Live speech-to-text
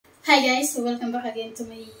Hi guys, welcome back again to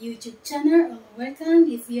my YouTube channel. Welcome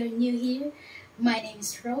if you're new here. My name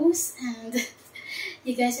is Rose, and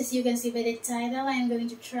you guys, as you can see by the title, I'm going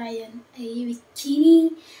to try on a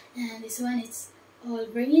bikini, and this one is all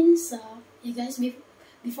green. So you guys,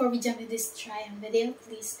 before we jump into this try on video,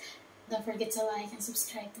 please don't forget to like and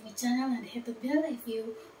subscribe to my channel and hit the bell if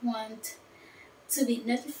you want to be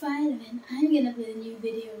notified when I'm gonna put a new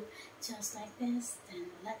video just like this. Then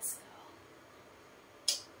let's go.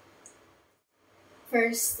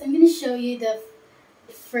 First, I'm going to show you the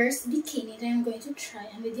first bikini that I'm going to try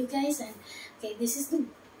on with you guys. And okay, this is the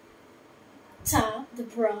top, the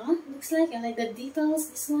bra. Looks like, I like the details,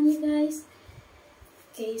 this one, you guys.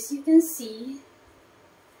 Okay, so you can see,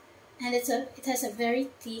 and it has a very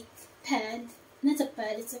thick pad. Not a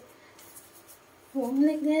pad, it's a foam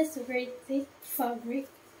like this, a very thick fabric.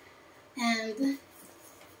 And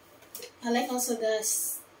I like also the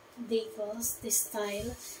details, this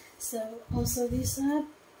style. So also these are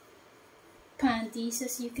panties,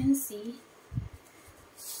 as you can see.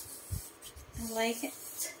 I like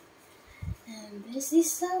it. And this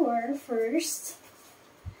is our first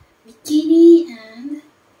bikini, and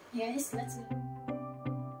guys, let's go.